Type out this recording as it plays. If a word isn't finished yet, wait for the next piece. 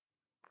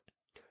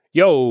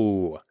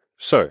Yo!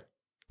 So,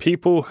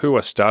 people who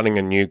are starting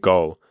a new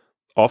goal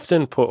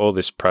often put all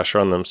this pressure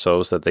on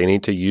themselves that they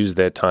need to use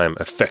their time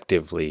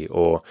effectively,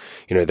 or,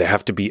 they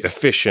have to be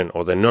efficient,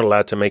 or they're not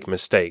allowed to make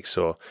mistakes,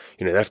 or,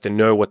 they have to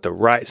know what the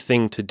right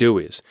thing to do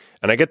is.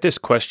 And I get this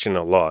question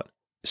a lot,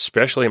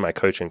 especially in my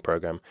coaching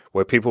program,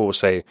 where people will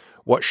say,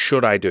 what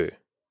should I do?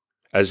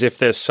 As if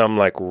there's some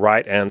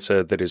right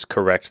answer that is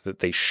correct that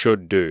they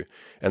should do.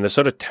 And they're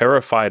sort of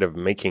terrified of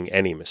making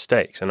any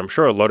mistakes. And I'm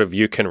sure a lot of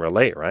you can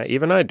relate, right?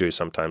 Even I do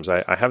sometimes.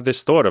 I have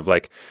this thought of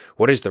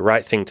what is the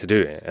right thing to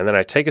do? And then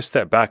I take a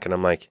step back and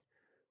I'm like,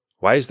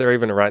 why is there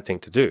even a right thing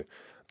to do?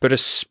 But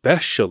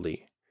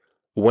especially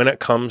when it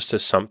comes to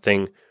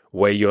something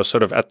where you're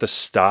sort of at the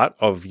start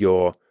of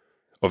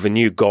a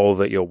new goal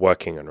that you're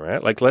working on,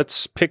 right?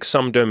 Let's pick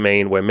some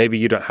domain where maybe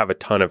you don't have a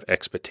ton of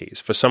expertise.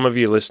 For some of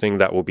you listening,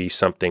 that will be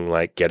something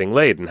like getting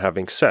laid and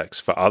having sex.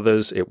 For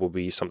others, it will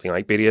be something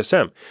like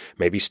BDSM,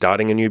 maybe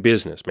starting a new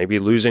business, maybe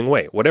losing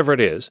weight, whatever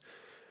it is.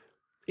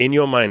 In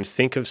your mind,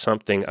 think of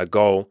something, a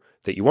goal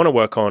that you want to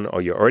work on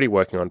or you're already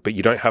working on, but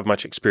you don't have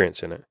much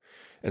experience in it.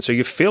 And so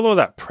you feel all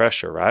that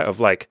pressure, right?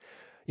 Of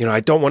I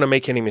don't want to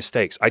make any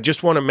mistakes. I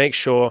just want to make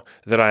sure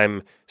that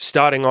I'm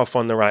starting off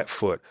on the right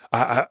foot.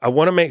 I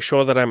want to make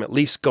sure that I'm at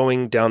least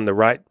going down the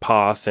right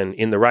path and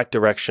in the right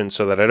direction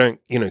so that I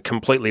don't,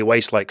 completely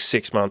waste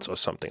 6 months or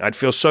something. I'd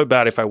feel so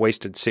bad if I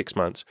wasted 6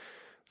 months.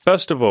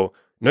 First of all,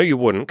 no, you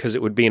wouldn't, because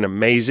it would be an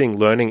amazing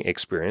learning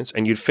experience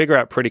and you'd figure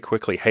out pretty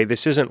quickly, hey,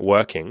 this isn't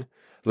working.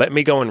 Let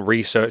me go and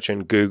research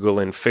and Google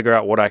and figure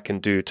out what I can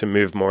do to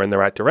move more in the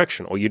right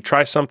direction. Or you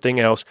try something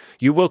else.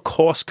 You will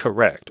course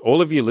correct.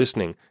 All of you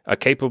listening are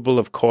capable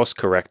of course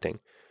correcting.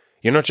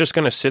 You're not just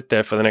going to sit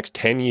there for the next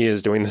 10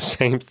 years doing the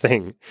same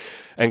thing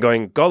and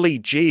going, golly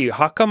gee,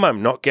 how come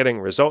I'm not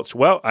getting results?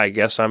 Well, I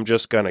guess I'm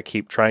just going to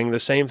keep trying the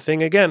same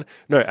thing again.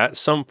 No, at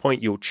some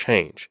point you'll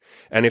change.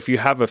 And if you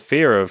have a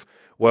fear of,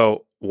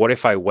 well, what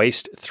if I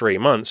waste 3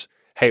 months?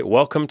 Hey,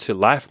 welcome to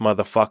life,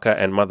 motherfucker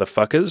and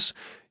motherfuckers.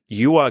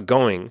 You are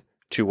going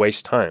to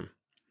waste time.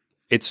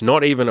 It's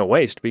not even a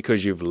waste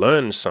because you've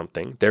learned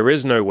something. There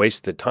is no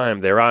wasted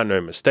time. There are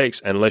no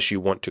mistakes unless you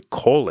want to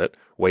call it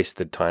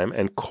wasted time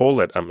and call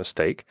it a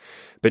mistake.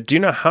 But do you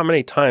know how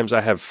many times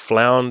I have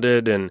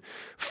floundered and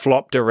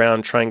flopped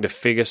around trying to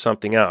figure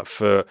something out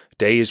for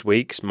days,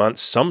 weeks,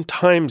 months,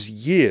 sometimes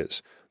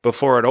years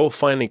before it all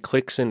finally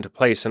clicks into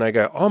place and I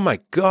go, oh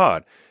my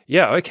God,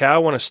 yeah, okay, I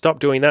want to stop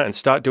doing that and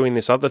start doing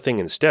this other thing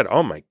instead.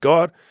 Oh my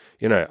God.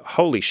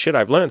 Holy shit,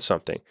 I've learned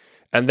something.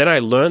 And then I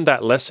learned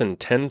that lesson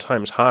 10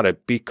 times harder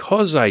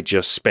because I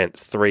just spent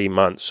 3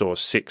 months or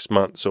 6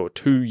 months or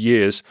 2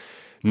 years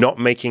not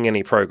making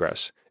any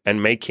progress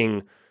and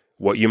making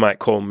what you might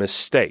call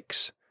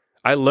mistakes.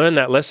 I learned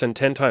that lesson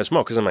 10 times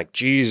more because I'm like,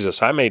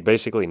 Jesus, I made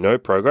basically no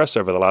progress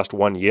over the last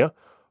 1 year.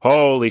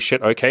 Holy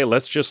shit, okay,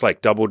 let's just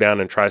double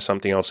down and try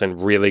something else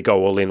and really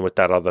go all in with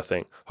that other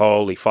thing.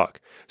 Holy fuck.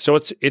 So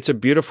it's a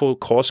beautiful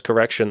course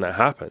correction that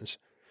happens.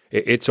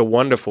 It's a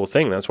wonderful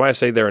thing. That's why I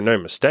say there are no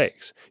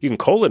mistakes. You can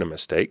call it a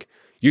mistake.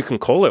 You can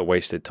call it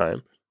wasted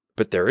time,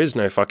 but there is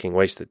no fucking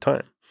wasted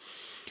time.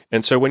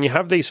 And so when you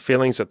have these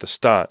feelings at the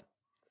start,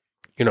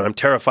 I'm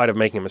terrified of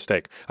making a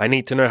mistake. I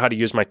need to know how to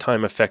use my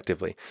time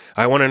effectively.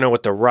 I want to know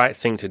what the right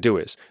thing to do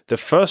is. The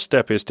first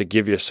step is to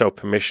give yourself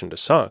permission to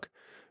suck.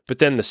 But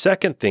then the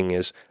second thing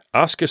is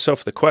ask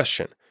yourself the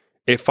question,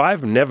 if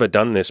I've never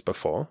done this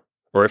before,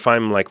 or if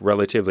I'm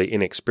relatively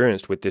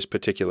inexperienced with this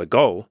particular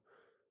goal,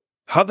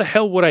 how the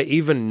hell would I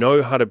even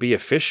know how to be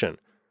efficient?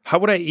 How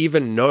would I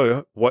even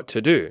know what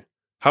to do?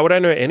 How would I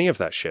know any of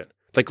that shit?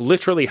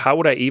 Literally, how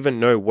would I even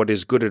know what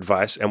is good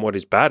advice and what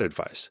is bad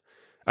advice?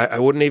 I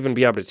wouldn't even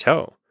be able to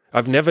tell.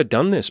 I've never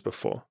done this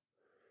before.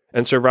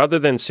 And so rather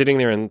than sitting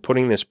there and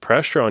putting this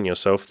pressure on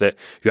yourself that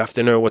you have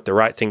to know what the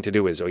right thing to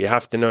do is, or you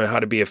have to know how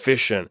to be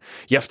efficient,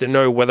 you have to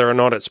know whether or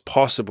not it's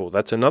possible.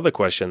 That's another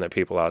question that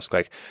people ask.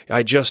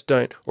 I just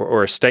don't,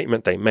 or a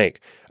statement they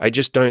make, I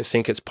just don't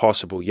think it's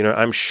possible.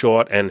 I'm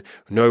short and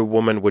no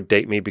woman would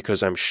date me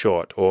because I'm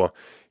short. Or,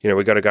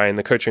 we got a guy in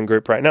the coaching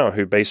group right now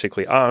who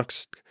basically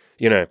asks,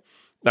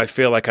 I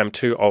feel like I'm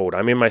too old.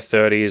 I'm in my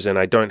 30s and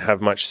I don't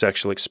have much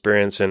sexual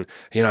experience and,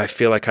 I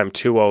feel like I'm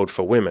too old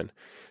for women.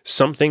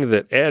 Something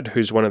that Ed,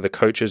 who's one of the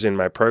coaches in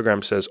my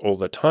program, says all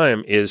the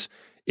time is,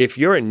 if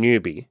you're a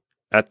newbie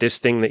at this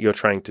thing that you're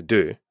trying to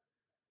do,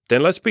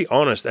 then let's be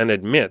honest and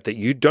admit that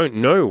you don't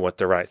know what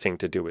the right thing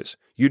to do is.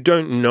 You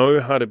don't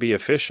know how to be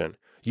efficient.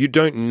 You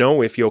don't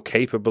know if you're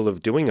capable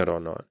of doing it or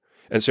not.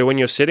 And so when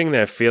you're sitting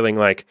there feeling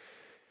like,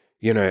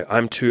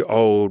 I'm too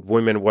old,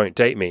 women won't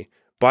date me,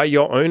 by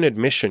your own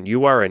admission,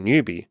 you are a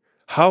newbie.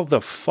 How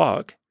the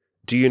fuck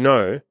do you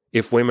know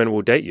if women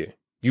will date you?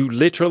 You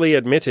literally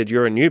admitted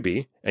you're a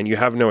newbie and you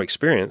have no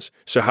experience.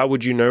 So how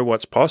would you know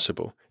what's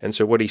possible? And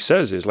so what he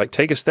says is like,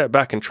 take a step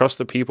back and trust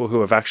the people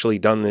who have actually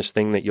done this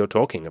thing that you're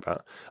talking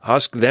about.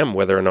 Ask them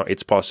whether or not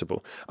it's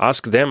possible.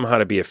 Ask them how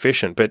to be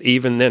efficient. But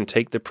even then,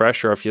 take the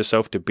pressure off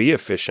yourself to be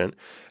efficient.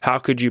 How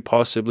could you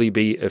possibly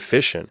be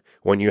efficient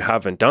when you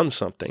haven't done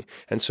something?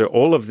 And so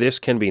all of this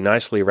can be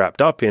nicely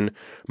wrapped up in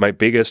my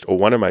biggest, or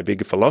one of my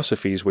big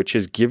philosophies, which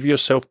is give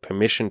yourself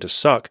permission to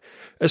suck,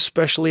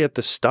 especially at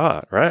the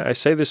start, right? I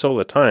say this all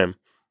the time.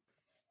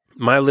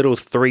 My little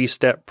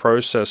 3-step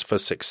process for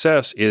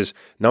success is,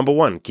 number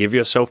 1, give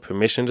yourself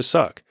permission to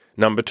suck.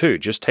 Number 2,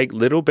 just take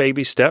little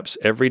baby steps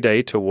every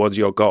day towards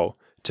your goal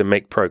to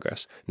make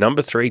progress.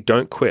 Number 3,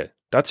 don't quit.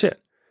 That's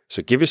it.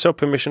 So give yourself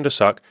permission to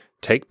suck,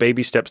 take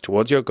baby steps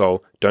towards your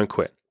goal, don't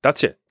quit.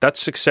 That's it. That's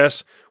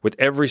success with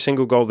every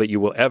single goal that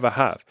you will ever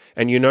have.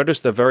 And you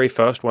notice the very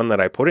first one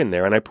that I put in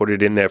there, and I put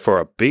it in there for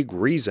a big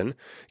reason,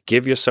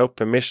 give yourself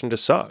permission to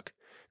suck.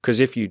 Because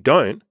if you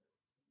don't,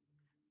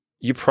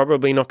 you're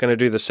probably not going to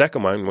do the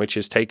second one, which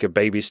is take a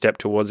baby step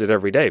towards it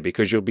every day,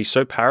 because you'll be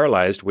so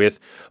paralyzed with,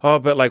 oh,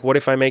 but like, what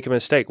if I make a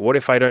mistake? What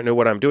if I don't know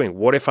what I'm doing?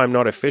 What if I'm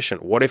not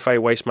efficient? What if I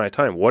waste my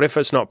time? What if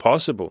it's not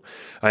possible?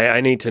 I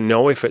need to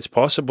know if it's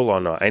possible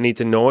or not. I need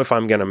to know if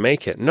I'm going to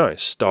make it. No,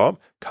 stop,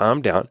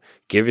 calm down,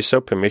 give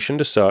yourself permission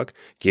to suck,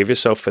 give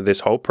yourself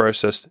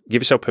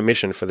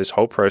permission for this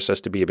whole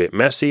process to be a bit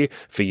messy,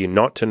 for you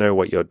not to know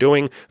what you're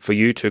doing, for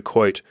you to,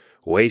 quote,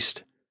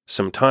 waste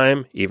some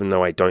time, even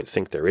though I don't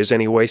think there is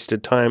any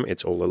wasted time.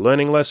 It's all a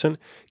learning lesson.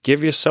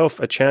 Give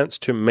yourself a chance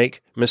to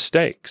make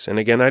mistakes. And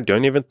again, I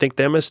don't even think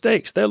they're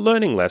mistakes. They're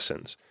learning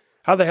lessons.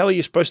 How the hell are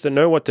you supposed to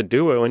know what to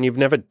do when you've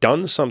never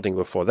done something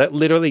before? That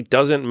literally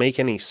doesn't make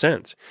any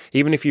sense.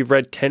 Even if you've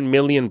read 10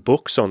 million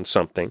books on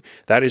something,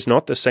 that is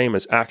not the same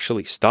as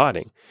actually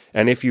starting.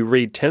 And if you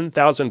read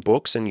 10,000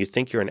 books and you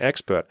think you're an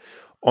expert,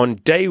 on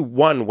day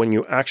 1, when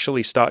you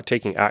actually start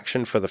taking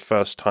action for the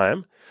first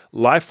time,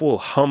 life will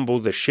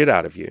humble the shit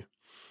out of you.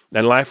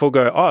 And life will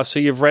go, oh, so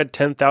you've read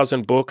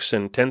 10,000 books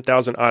and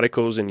 10,000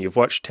 articles and you've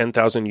watched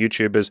 10,000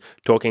 YouTubers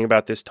talking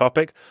about this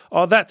topic.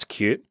 Oh, that's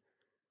cute.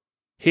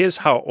 Here's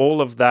how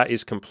all of that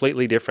is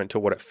completely different to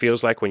what it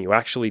feels like when you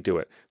actually do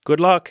it. Good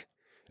luck.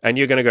 And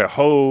you're going to go,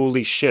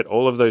 holy shit,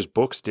 all of those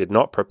books did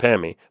not prepare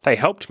me. They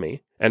helped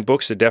me, and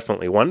books are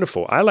definitely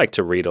wonderful. I like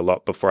to read a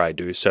lot before I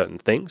do certain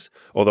things,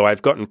 although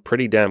I've gotten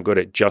pretty damn good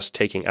at just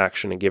taking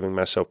action and giving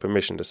myself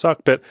permission to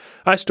suck, but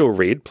I still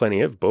read plenty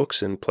of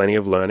books and plenty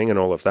of learning and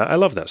all of that. I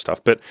love that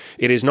stuff, but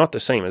it is not the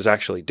same as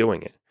actually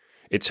doing it.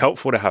 It's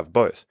helpful to have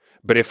both.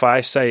 But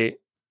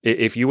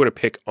if you were to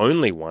pick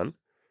only one,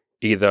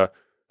 either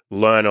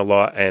learn a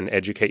lot and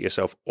educate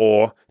yourself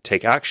or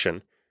take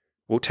action,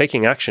 well,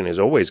 taking action is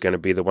always going to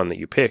be the one that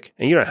you pick.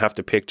 And you don't have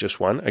to pick just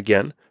one,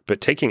 again,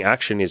 but taking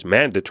action is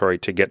mandatory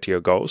to get to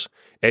your goals.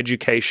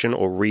 Education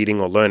or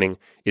reading or learning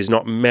is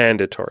not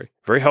mandatory.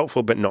 Very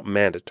helpful, but not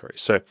mandatory.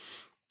 So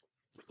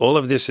all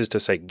of this is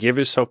to say, give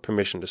yourself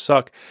permission to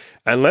suck.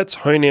 And let's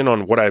hone in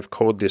on what I've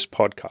called this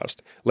podcast.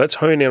 Let's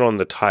hone in on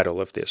the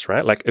title of this,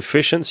 right? Like,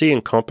 efficiency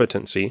and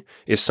competency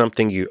is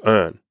something you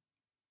earn.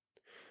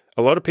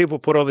 A lot of people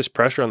put all this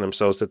pressure on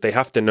themselves that they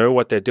have to know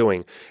what they're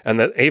doing, and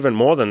that even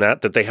more than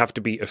that they have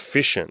to be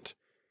efficient.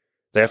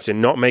 They have to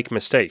not make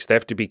mistakes. They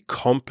have to be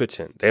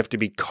competent. They have to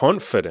be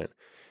confident.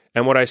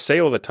 And what I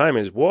say all the time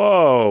is,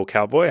 whoa,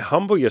 cowboy,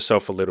 humble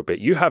yourself a little bit.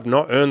 You have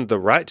not earned the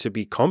right to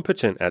be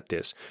competent at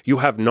this. You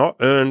have not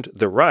earned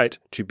the right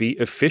to be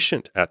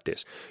efficient at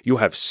this. You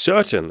have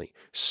certainly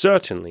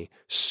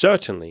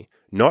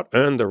not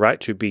earned the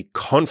right to be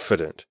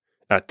confident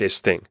at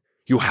this thing.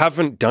 You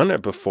haven't done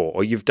it before,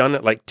 or you've done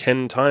it like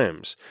 10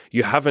 times.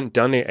 You haven't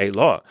done it a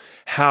lot.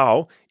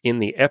 How in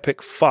the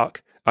epic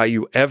fuck are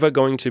you ever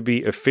going to be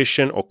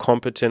efficient or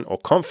competent or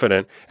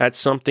confident at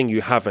something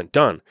you haven't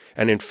done?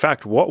 And in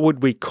fact, what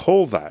would we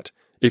call that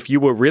if you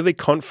were really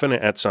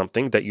confident at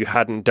something that you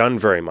hadn't done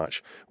very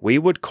much? We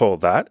would call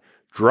that,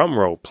 drum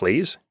roll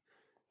please,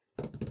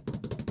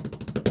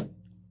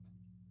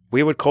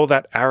 we would call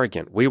that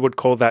arrogant. We would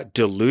call that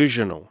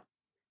delusional.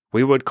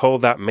 We would call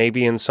that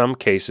maybe in some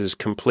cases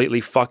completely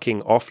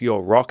fucking off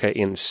your rocker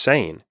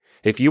insane.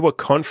 If you were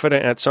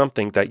confident at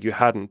something that you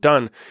hadn't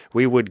done,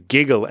 we would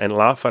giggle and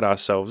laugh at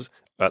ourselves,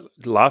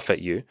 laugh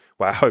at you.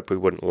 Well, I hope we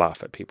wouldn't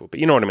laugh at people,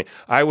 but you know what I mean.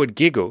 I would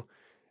giggle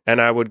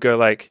and I would go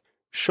like,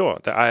 sure,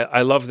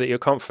 I love that you're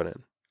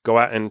confident. Go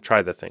out and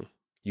try the thing.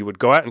 You would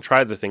go out and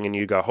try the thing and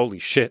you go, holy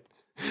shit.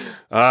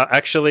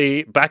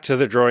 Actually, back to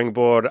the drawing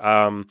board.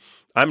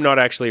 I'm not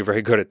actually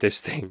very good at this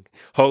thing.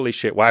 Holy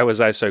shit, why was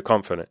I so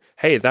confident?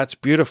 Hey, that's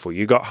beautiful.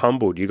 You got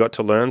humbled. You got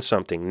to learn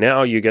something.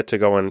 Now you get to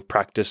go and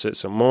practice it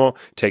some more,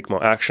 take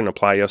more action,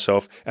 apply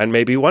yourself, and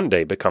maybe one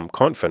day become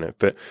confident.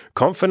 But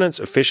confidence,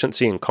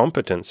 efficiency, and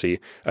competency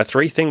are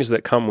 3 things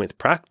that come with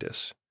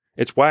practice.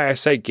 It's why I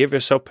say give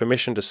yourself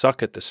permission to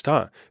suck at the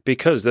start,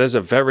 because there's a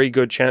very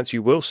good chance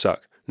you will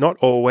suck. Not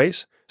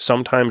always.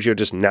 Sometimes you're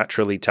just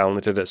naturally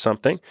talented at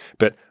something,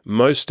 but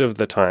most of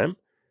the time,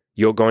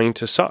 you're going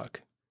to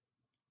suck.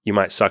 You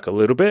might suck a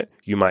little bit.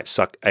 You might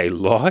suck a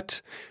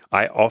lot.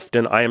 I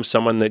am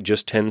someone that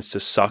just tends to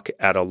suck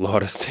at a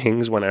lot of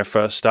things when I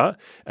first start.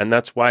 And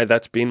that's why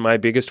that's been my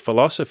biggest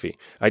philosophy.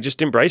 I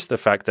just embrace the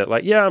fact that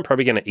I'm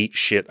probably going to eat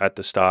shit at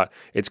the start.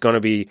 It's going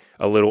to be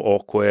a little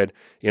awkward.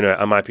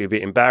 I might be a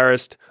bit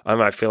embarrassed. I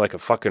might feel like a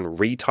fucking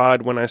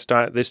retard when I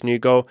start this new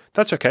goal.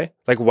 That's okay.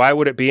 Why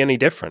would it be any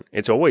different?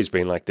 It's always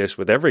been like this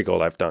with every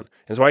goal I've done.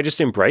 And so I just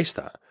embrace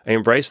that. I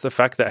embrace the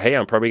fact that, hey,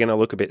 I'm probably going to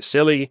look a bit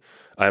silly.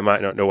 I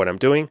might not know what I'm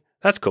doing.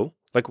 That's cool.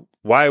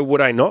 Why would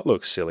I not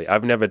look silly?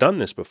 I've never done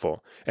this before.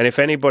 And if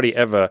anybody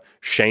ever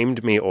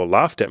shamed me or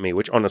laughed at me,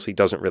 which honestly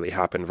doesn't really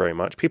happen very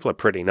much, people are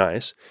pretty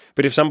nice.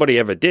 But if somebody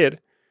ever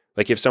did,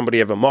 if somebody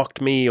ever mocked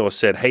me or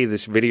said, hey,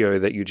 this video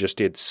that you just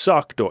did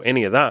sucked or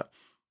any of that,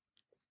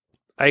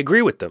 I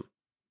agree with them.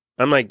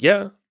 I'm like,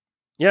 yeah,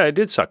 it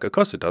did suck. Of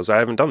course it does. I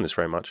haven't done this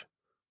very much.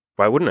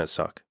 Why wouldn't it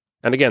suck?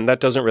 And again, that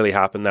doesn't really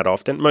happen that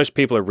often. Most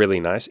people are really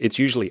nice. It's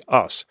usually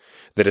us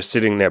that are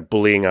sitting there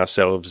bullying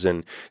ourselves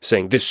and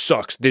saying, this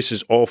sucks, this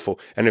is awful.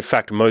 And in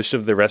fact, most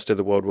of the rest of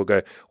the world will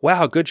go,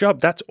 wow, good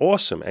job, that's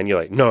awesome. And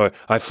you're like, no,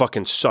 I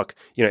fucking suck.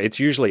 It's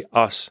usually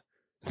us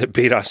that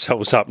beat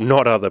ourselves up,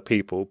 not other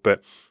people.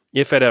 But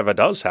if it ever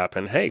does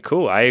happen, hey,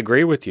 cool, I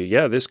agree with you.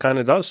 Yeah, this kind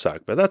of does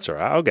suck, but that's all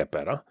right. I'll get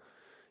better.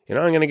 I'm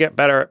going to get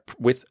better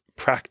with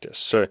practice.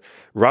 So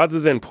rather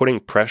than putting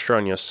pressure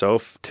on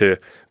yourself to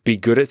be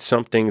good at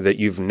something that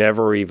you've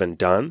never even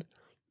done,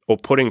 or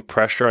putting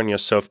pressure on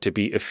yourself to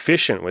be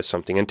efficient with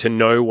something and to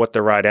know what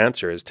the right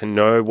answer is, to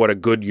know what a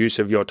good use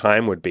of your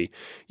time would be.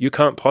 You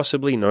can't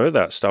possibly know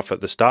that stuff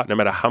at the start. No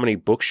matter how many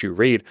books you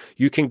read,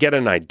 you can get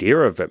an idea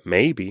of it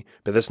maybe,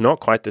 but that's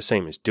not quite the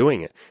same as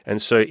doing it. And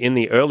so in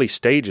the early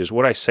stages,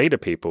 what I say to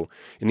people,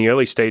 in the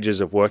early stages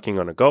of working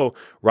on a goal,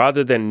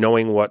 rather than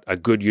knowing what a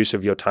good use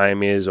of your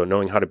time is or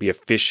knowing how to be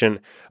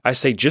efficient, I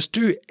say just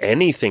do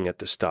anything at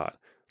the start.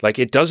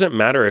 It doesn't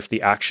matter if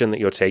the action that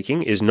you're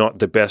taking is not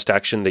the best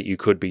action that you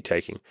could be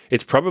taking.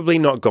 It's probably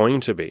not going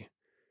to be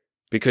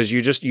because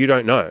you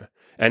don't know.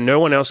 And no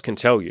one else can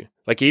tell you.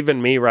 Even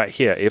me right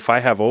here, if I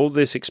have all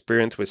this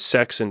experience with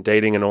sex and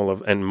dating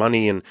and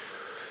money and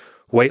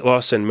weight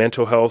loss and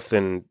mental health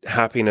and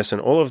happiness and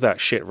all of that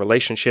shit,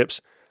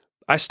 relationships,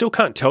 I still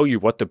can't tell you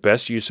what the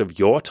best use of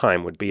your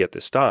time would be at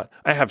the start.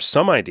 I have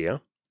some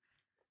idea.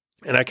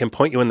 And I can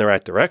point you in the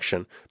right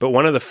direction. But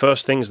one of the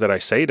first things that I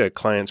say to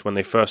clients when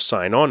they first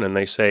sign on and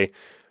they say,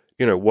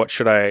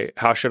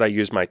 how should I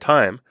use my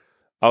time?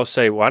 I'll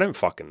say, well, I don't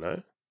fucking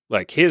know.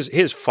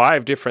 Here's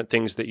 5 different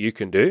things that you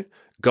can do.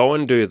 Go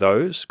and do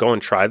those, go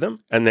and try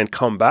them, and then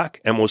come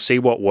back and we'll see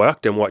what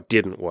worked and what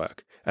didn't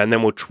work. And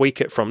then we'll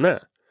tweak it from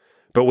there.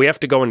 But we have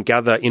to go and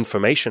gather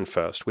information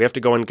first. We have to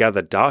go and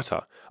gather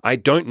data. I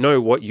don't know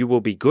what you will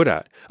be good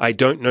at. I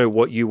don't know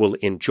what you will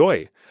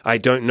enjoy. I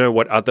don't know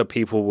what other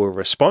people will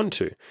respond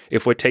to.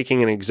 If we're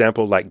taking an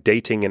example like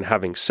dating and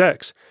having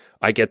sex,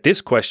 I get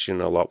this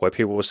question a lot where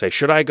people will say,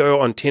 should I go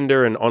on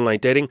Tinder and online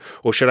dating,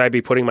 or should I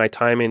be putting my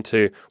time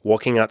into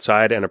walking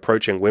outside and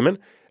approaching women?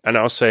 And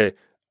I'll say,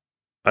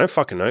 I don't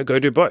fucking know. Go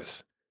do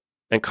both.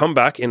 And come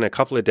back in a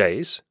couple of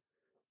days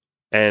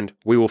and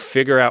we will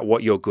figure out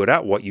what you're good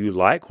at, what you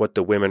like, what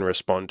the women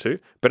respond to.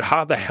 But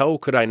how the hell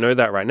could I know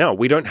that right now?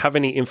 We don't have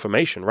any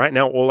information. Right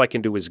now, all I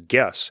can do is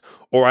guess,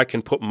 or I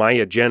can put my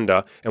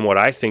agenda and what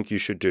I think you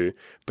should do.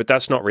 But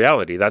that's not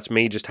reality. That's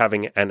me just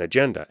having an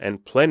agenda.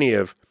 And plenty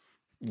of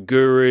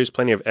gurus,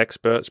 plenty of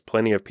experts,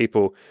 plenty of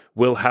people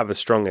will have a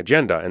strong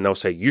agenda. And they'll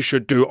say, you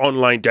should do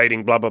online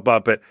dating, blah, blah, blah.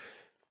 But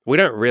we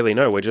don't really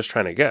know. We're just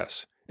trying to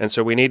guess. And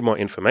so we need more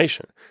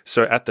information.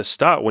 So at the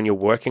start, when you're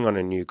working on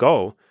a new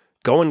goal,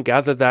 go and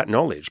gather that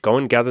knowledge. Go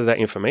and gather that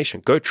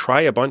information. Go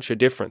try a bunch of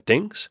different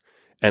things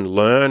and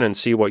learn and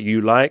see what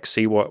you like,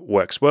 see what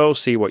works well,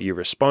 see what you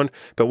respond.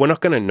 But we're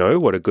not going to know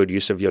what a good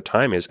use of your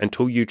time is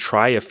until you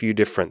try a few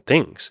different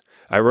things.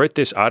 I wrote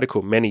this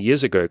article many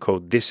years ago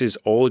called This Is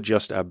All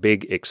Just a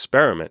Big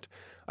Experiment.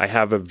 I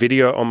have a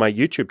video on my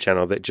YouTube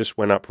channel that just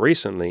went up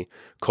recently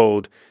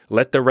called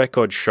Let the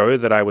Record Show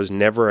That I Was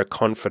Never a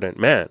Confident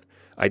Man.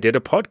 I did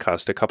a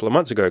podcast a couple of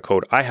months ago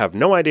called I Have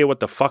No Idea What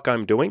the Fuck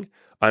I'm Doing.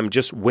 I'm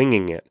just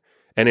winging it.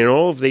 And in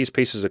all of these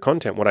pieces of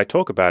content, what I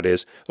talk about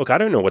is, look, I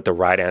don't know what the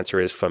right answer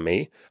is for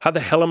me. How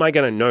the hell am I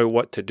going to know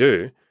what to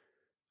do?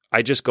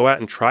 I just go out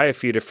and try a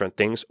few different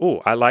things.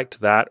 Oh, I liked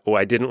that, or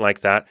I didn't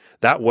like that.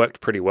 That worked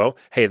pretty well.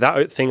 Hey,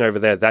 that thing over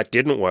there, that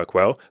didn't work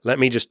well. Let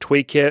me just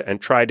tweak it and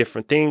try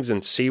different things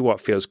and see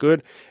what feels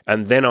good.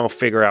 And then I'll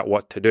figure out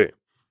what to do.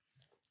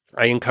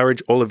 I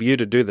encourage all of you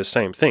to do the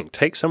same thing.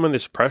 Take some of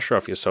this pressure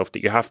off yourself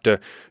that you have to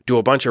do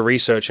a bunch of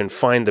research and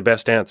find the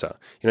best answer.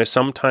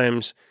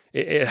 Sometimes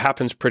it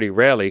happens pretty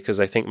rarely because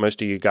I think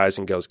most of you guys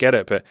and girls get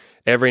it, but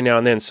every now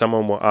and then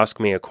someone will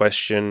ask me a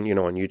question,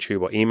 on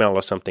YouTube or email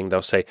or something.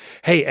 They'll say,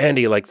 hey,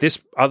 Andy, this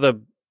other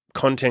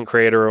content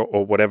creator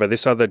or whatever,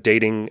 this other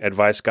dating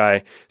advice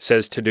guy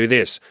says to do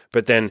this,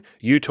 but then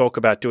you talk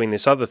about doing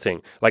this other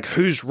thing.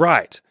 Who's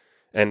right?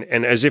 And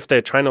as if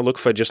they're trying to look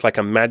for just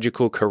a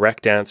magical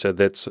correct answer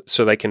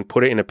so they can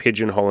put it in a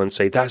pigeonhole and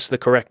say, that's the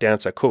correct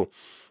answer. Cool.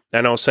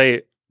 And I'll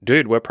say,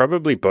 dude, we're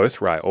probably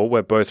both right or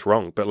we're both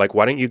wrong. But like,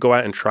 why don't you go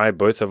out and try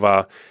both of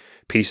our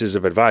pieces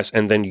of advice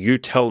and then you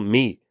tell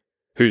me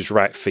who's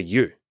right for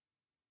you?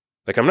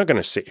 Like, I'm not going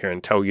to sit here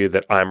and tell you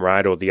that I'm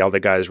right or the other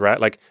guy's right.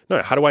 Like,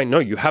 no, how do I know?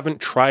 You haven't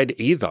tried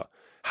either.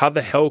 How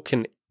the hell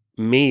can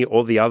me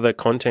or the other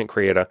content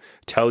creator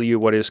tell you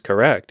what is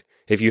correct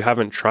if you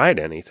haven't tried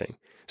anything?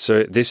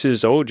 So this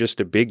is all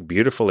just a big,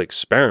 beautiful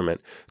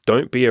experiment.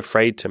 Don't be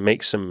afraid to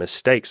make some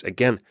mistakes.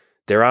 Again,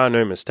 there are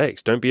no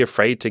mistakes. Don't be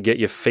afraid to get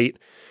your feet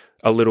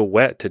a little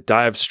wet, to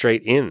dive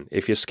straight in.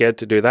 If you're scared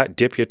to do that,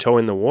 dip your toe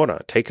in the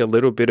water. Take a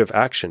little bit of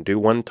action. Do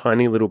one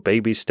tiny little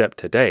baby step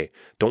today.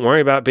 Don't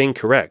worry about being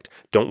correct.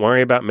 Don't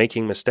worry about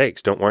making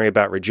mistakes. Don't worry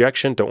about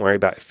rejection. Don't worry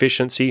about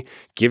efficiency.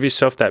 Give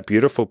yourself that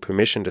beautiful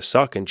permission to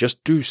suck and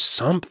just do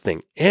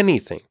something,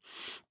 anything.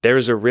 There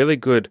is a really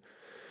good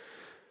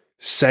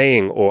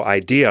saying or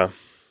idea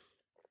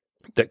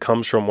that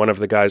comes from one of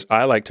the guys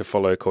I like to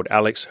follow called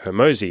Alex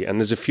Hormozi. And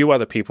there's a few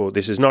other people,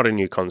 this is not a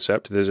new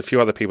concept, there's a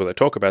few other people that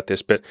talk about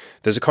this, but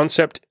there's a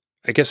concept,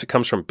 I guess it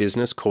comes from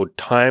business, called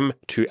time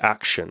to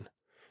action.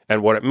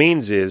 And what it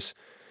means is,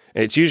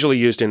 it's usually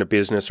used in a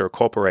business or a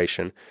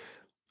corporation,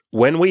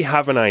 when we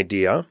have an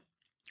idea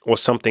or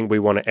something we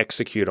want to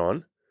execute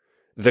on,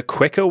 the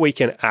quicker we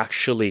can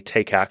actually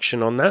take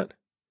action on that,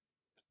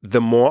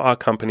 the more our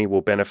company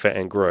will benefit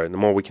and grow. And the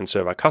more we can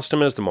serve our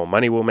customers, the more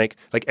money we'll make.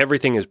 Like,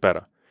 everything is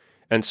better.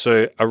 And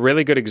so a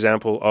really good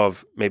example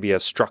of maybe a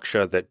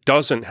structure that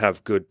doesn't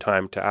have good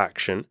time to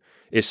action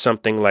is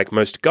something like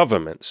most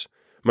governments.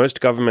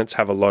 Most governments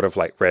have a lot of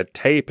like red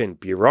tape and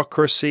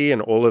bureaucracy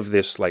and all of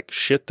this like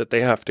shit that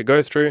they have to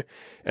go through.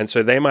 And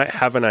so they might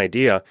have an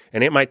idea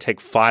and it might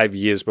take 5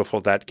 years before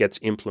that gets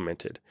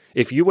implemented.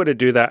 If you were to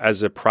do that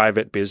as a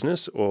private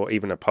business or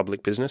even a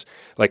public business,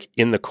 like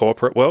in the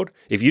corporate world,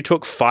 if you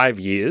took 5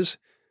 years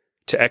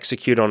to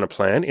execute on a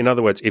plan. In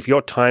other words, if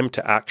your time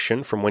to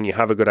action from when you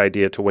have a good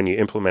idea to when you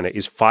implement it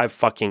is 5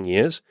 fucking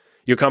years,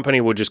 your company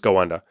will just go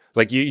under.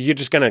 Like you're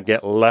just going to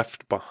get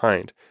left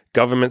behind.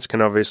 Governments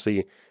can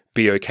obviously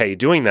be okay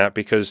doing that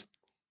because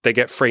they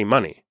get free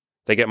money.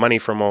 They get money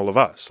from all of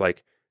us.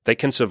 Like they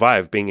can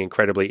survive being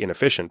incredibly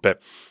inefficient. But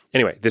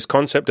anyway, this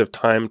concept of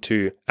time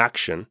to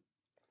action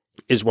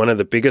is one of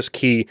the biggest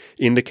key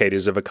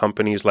indicators of a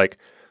company's like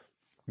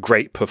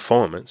great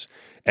performance.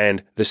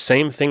 And the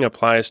same thing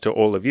applies to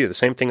all of you. The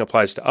same thing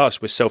applies to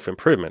us with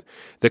self-improvement.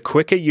 The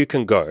quicker you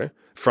can go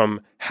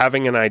from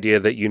having an idea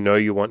that you know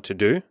you want to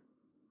do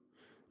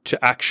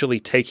to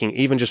actually taking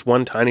even just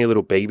one tiny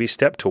little baby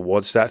step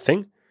towards that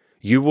thing,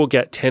 you will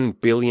get 10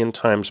 billion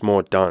times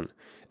more done.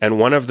 And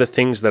one of the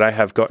things that I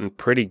have gotten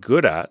pretty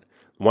good at,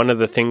 one of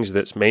the things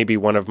that's maybe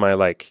one of my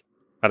like,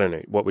 I don't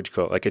know, what would you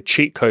call it? Like a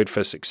cheat code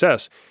for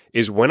success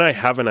is when I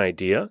have an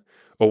idea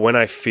or when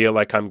I feel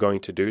like I'm going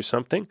to do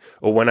something,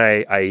 or when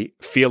I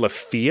feel a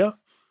fear,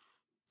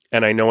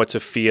 and I know it's a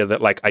fear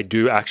that like I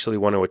do actually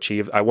want to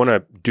achieve, I want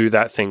to do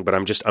that thing, but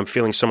I'm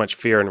feeling so much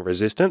fear and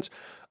resistance.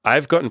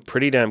 I've gotten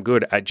pretty damn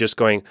good at just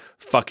going,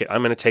 fuck it,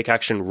 I'm going to take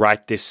action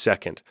right this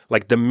second.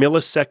 Like the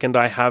millisecond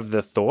I have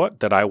the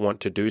thought that I want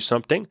to do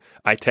something,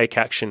 I take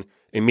action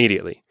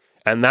immediately.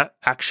 And that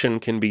action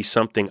can be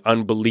something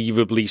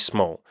unbelievably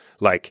small.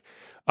 Like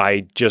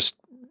I just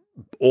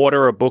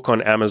order a book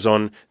on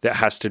Amazon that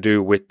has to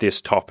do with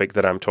this topic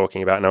that I'm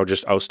talking about,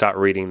 and I'll start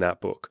reading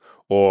that book.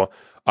 Or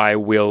I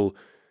will,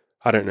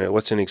 I don't know,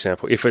 what's an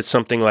example? If it's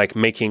something like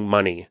making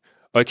money,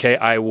 okay,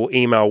 I will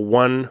email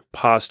one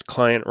past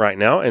client right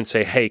now and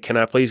say, hey, can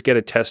I please get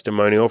a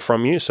testimonial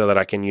from you so that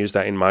I can use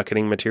that in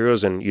marketing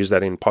materials and use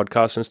that in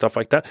podcasts and stuff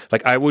like that?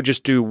 Like I will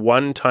just do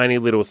one tiny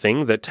little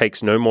thing that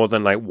takes no more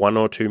than like 1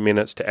 or 2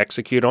 minutes to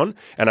execute on.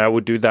 And I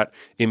would do that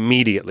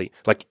immediately,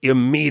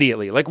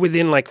 like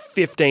within like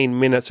 15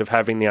 minutes of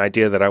having the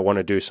idea that I want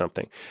to do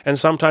something. And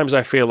sometimes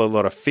I feel a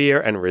lot of fear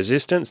and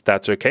resistance.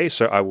 That's okay.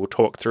 So I will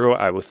talk through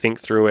it. I will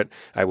think through it.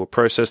 I will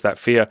process that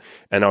fear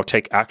and I'll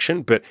take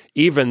action. But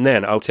even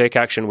then, I'll take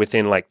action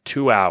within like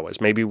 2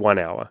 hours, maybe 1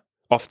 hour,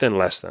 often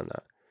less than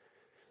that.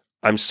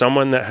 I'm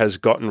someone that has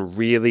gotten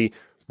really,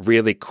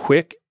 really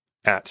quick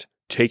at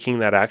taking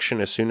that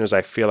action as soon as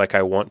I feel like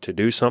I want to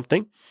do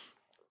something.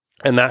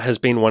 And that has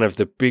been one of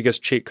the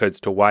biggest cheat codes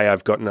to why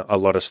I've gotten a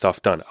lot of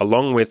stuff done,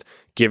 along with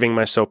giving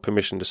myself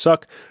permission to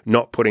suck,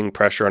 not putting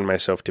pressure on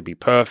myself to be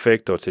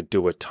perfect or to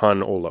do a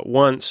ton all at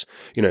once.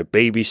 You know,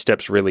 baby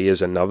steps really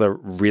is another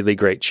really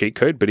great cheat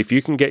code. But if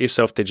you can get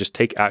yourself to just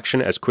take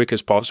action as quick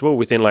as possible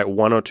within like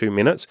 1 or 2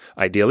 minutes,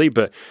 ideally,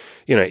 but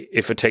you know,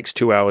 if it takes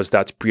 2 hours,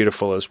 that's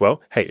beautiful as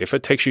well. Hey, if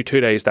it takes you 2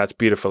 days, that's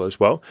beautiful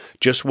as well.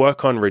 Just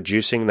work on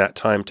reducing that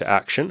time to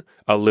action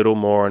a little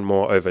more and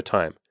more over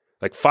time.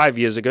 Like 5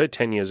 years ago,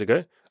 10 years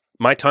ago,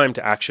 my time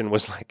to action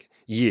was like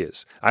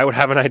years. I would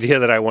have an idea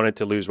that I wanted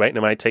to lose weight and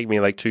it might take me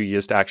like 2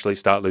 years to actually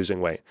start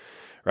losing weight,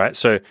 right?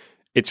 So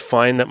it's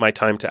fine that my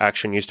time to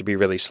action used to be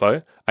really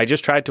slow. I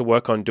just tried to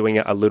work on doing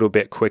it a little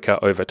bit quicker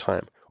over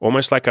time.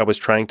 Almost like I was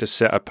trying to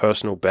set a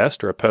personal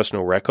best or a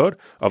personal record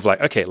of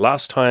like, okay,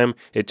 last time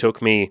it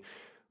took me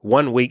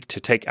 1 week to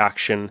take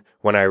action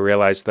when I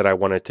realized that I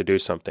wanted to do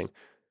something.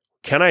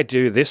 can I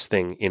do this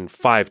thing in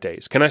 5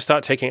 days? Can I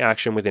start taking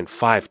action within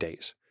 5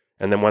 days?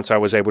 And then once I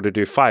was able to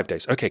do 5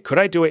 days, okay, could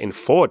I do it in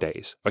 4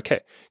 days?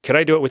 Okay, could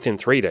I do it within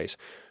 3 days?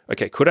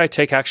 Okay, could I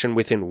take action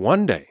within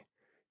 1 day?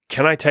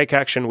 Can I take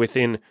action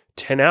within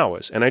 10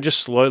 hours? And I just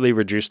slowly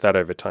reduce that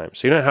over time.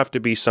 So you don't have to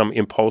be some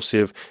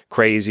impulsive,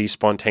 crazy,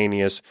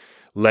 spontaneous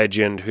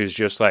legend who's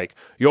just like,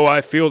 yo,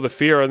 I feel the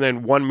fear, and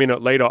then 1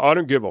 minute later, I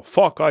don't give a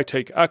fuck, I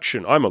take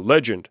action, I'm a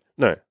legend.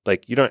 No,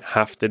 like you don't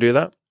have to do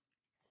that.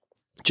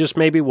 Just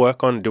maybe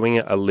work on doing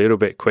it a little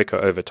bit quicker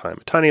over time,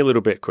 a tiny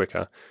little bit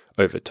quicker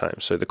over time.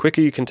 So the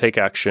quicker you can take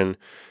action,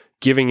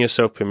 giving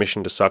yourself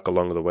permission to suck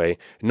along the way,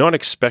 not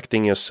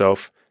expecting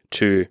yourself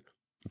to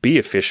be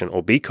efficient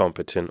or be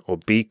competent or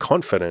be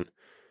confident,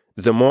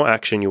 the more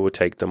action you will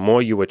take, the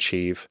more you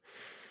achieve,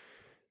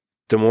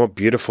 the more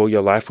beautiful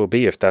your life will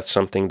be if that's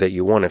something that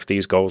you want, if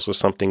these goals are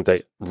something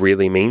that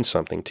really means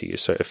something to you.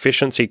 So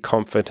efficiency,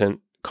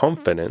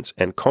 confidence,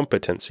 and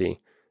competency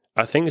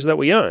are things that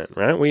we earn,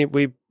 right?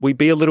 We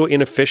be a little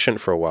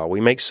inefficient for a while. We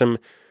make some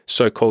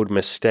so-called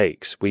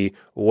mistakes. We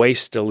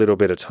waste a little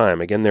bit of time.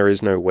 Again, there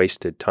is no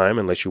wasted time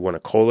unless you want to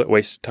call it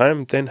wasted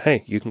time. Then,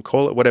 hey, you can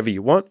call it whatever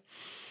you want.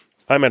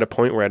 I'm at a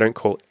point where I don't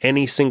call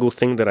any single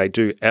thing that I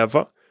do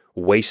ever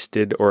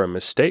wasted or a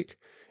mistake.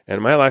 And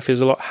my life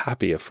is a lot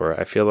happier for it.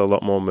 I feel a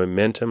lot more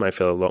momentum. I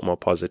feel a lot more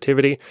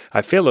positivity.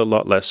 I feel a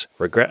lot less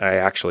regret. I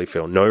actually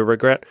feel no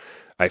regret.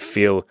 I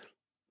feel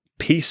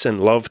peace and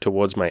love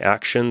towards my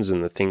actions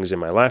and the things in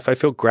my life. I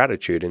feel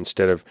gratitude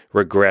instead of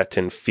regret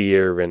and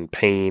fear and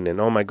pain and,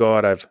 oh my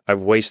God,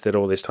 I've wasted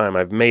all this time.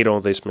 I've made all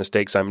these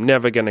mistakes. I'm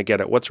never going to get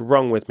it. What's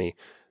wrong with me?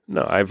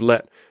 No, I've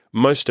let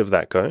most of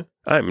that go.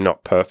 I'm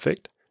not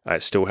perfect. I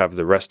still have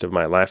the rest of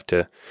my life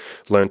to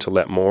learn to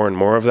let more and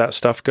more of that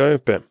stuff go.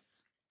 But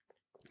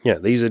yeah,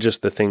 these are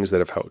just the things that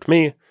have helped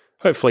me.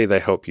 Hopefully they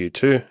help you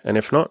too. And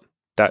if not,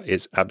 that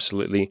is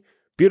absolutely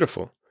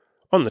beautiful.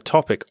 On the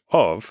topic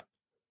of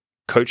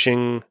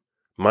coaching,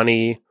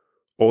 money,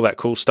 all that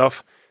cool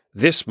stuff,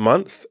 this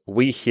month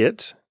we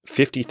hit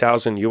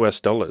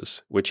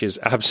 $50,000, which is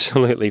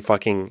absolutely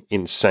fucking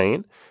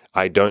insane.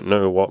 I don't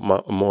know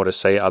what more to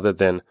say other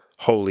than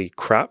holy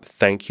crap,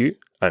 thank you.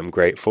 I'm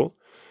grateful.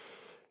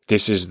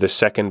 This is the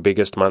second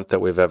biggest month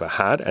that we've ever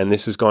had, and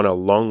this has gone a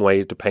long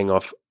way to paying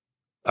off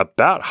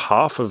about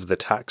half of the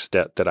tax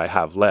debt that I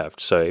have left.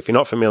 So if you're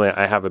not familiar,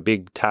 I had a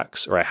big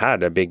tax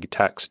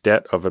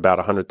debt of about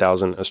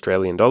 100,000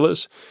 Australian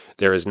dollars.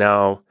 There is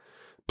now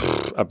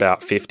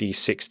about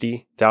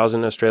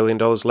 60,000 Australian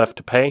dollars left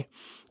to pay.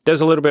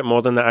 There's a little bit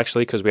more than that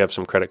actually, because we have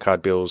some credit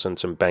card bills and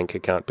some bank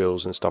account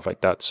bills and stuff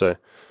like that. So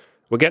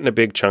we're getting a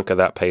big chunk of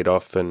that paid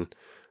off and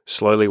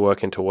slowly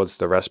working towards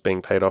the rest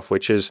being paid off,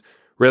 which is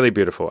really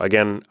beautiful.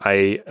 Again,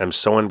 I am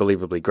so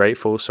unbelievably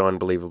grateful, so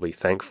unbelievably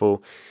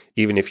thankful.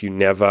 Even if you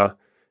never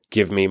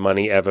give me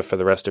money ever for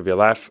the rest of your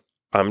life,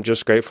 I'm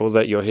just grateful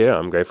that you're here.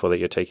 I'm grateful that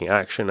you're taking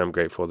action. I'm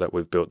grateful that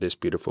we've built this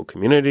beautiful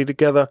community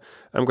together.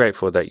 I'm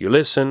grateful that you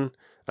listen.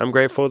 I'm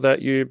grateful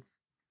that you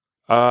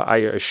are, I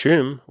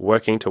assume,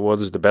 working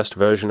towards the best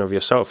version of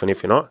yourself. And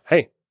if you're not,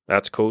 hey,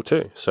 that's cool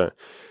too. So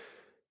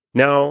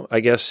now,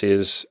 I guess,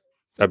 is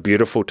a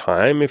beautiful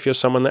time if you're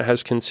someone that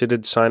has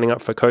considered signing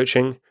up for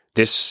coaching.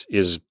 This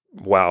is,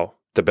 wow,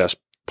 the best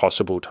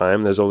possible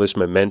time. There's all this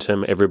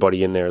momentum.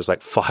 Everybody in there is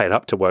like fired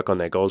up to work on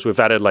their goals. We've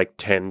added like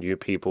 10 new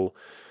people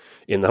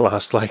in the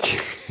last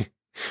like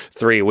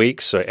 3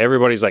 weeks. So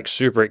everybody's like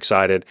super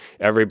excited.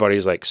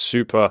 Everybody's like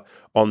super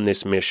on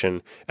this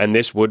mission. And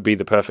this would be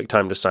the perfect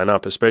time to sign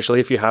up, especially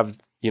if you have,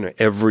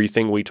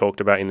 everything we talked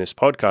about in this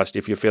podcast.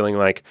 If you're feeling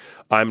like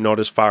I'm not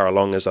as far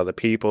along as other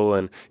people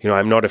and,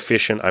 I'm not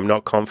efficient, I'm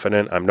not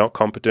confident, I'm not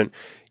competent.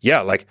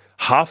 Yeah, like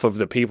half of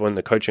the people in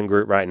the coaching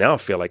group right now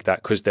feel like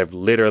that because they've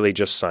literally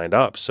just signed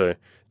up. So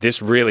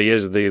this really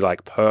is the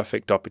like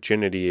perfect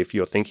opportunity if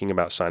you're thinking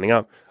about signing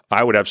up.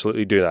 I would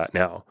absolutely do that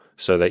now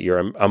so that you're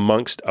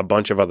amongst a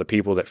bunch of other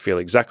people that feel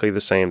exactly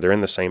the same. They're in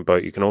the same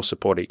boat. You can all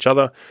support each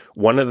other.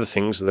 One of the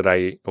things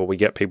that we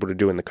get people to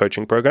do in the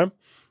coaching program,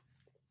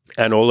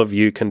 and all of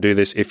you can do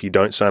this if you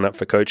don't sign up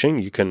for coaching,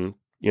 you can,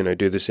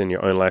 do this in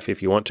your own life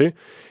if you want to,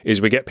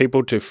 is we get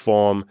people to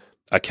form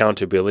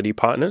accountability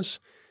partners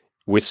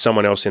with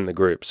someone else in the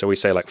group. So we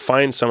say like,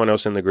 find someone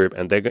else in the group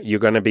and you're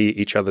going to be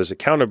each other's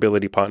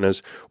accountability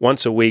partners.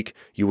 Once a week,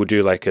 you will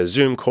do like a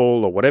Zoom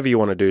call or whatever you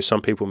want to do.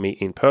 Some people meet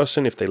in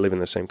person if they live in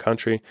the same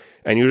country.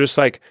 And you just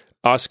like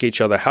ask each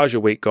other, how's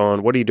your week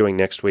gone? What are you doing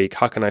next week?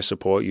 How can I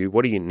support you?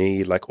 What do you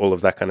need? Like all of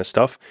that kind of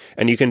stuff.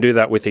 And you can do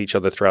that with each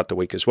other throughout the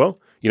week as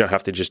well. You don't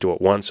have to just do it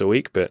once a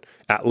week, but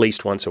at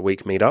least once a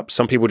week meet up.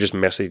 Some people just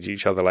message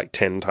each other like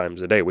 10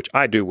 times a day, which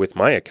I do with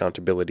my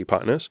accountability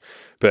partners.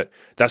 But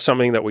that's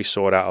something that we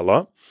sort out a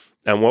lot.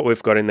 And what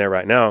we've got in there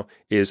right now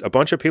is a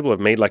bunch of people have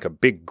made like a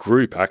big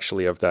group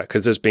actually of that,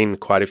 because there's been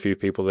quite a few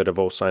people that have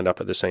all signed up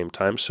at the same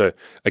time. So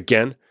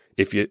again,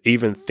 if you're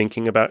even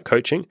thinking about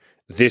coaching,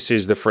 this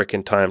is the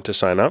freaking time to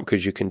sign up,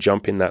 because you can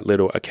jump in that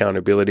little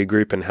accountability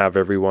group and have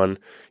everyone,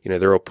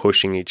 they're all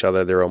pushing each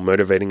other. They're all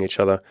motivating each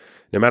other.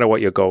 no matter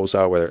what your goals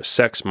are, whether it's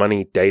sex,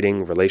 money,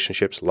 dating,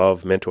 relationships,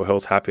 love, mental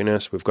health,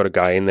 happiness, we've got a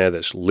guy in there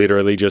that's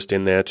literally just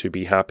in there to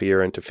be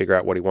happier and to figure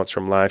out what he wants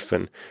from life,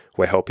 and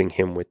we're helping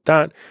him with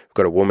that. We've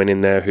got a woman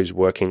in there who's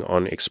working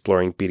on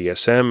exploring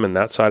BDSM and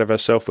that side of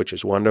herself, which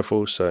is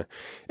wonderful. So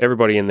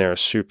everybody in there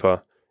is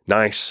super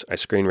nice. I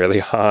screen really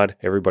hard.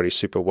 Everybody's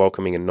super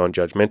welcoming and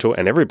non-judgmental,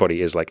 and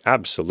everybody is like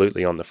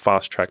absolutely on the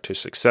fast track to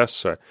success.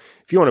 So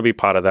if you want to be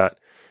part of that,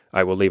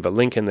 I will leave a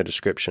link in the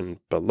description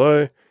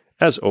below.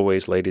 As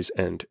always, ladies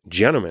and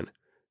gentlemen,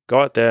 go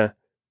out there,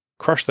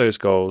 crush those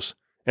goals,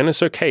 and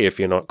it's okay if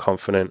you're not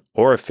confident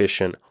or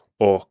efficient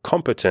or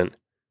competent.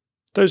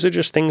 Those are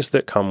just things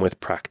that come with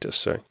practice.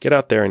 So get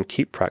out there and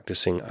keep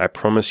practicing. I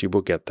promise you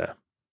will get there.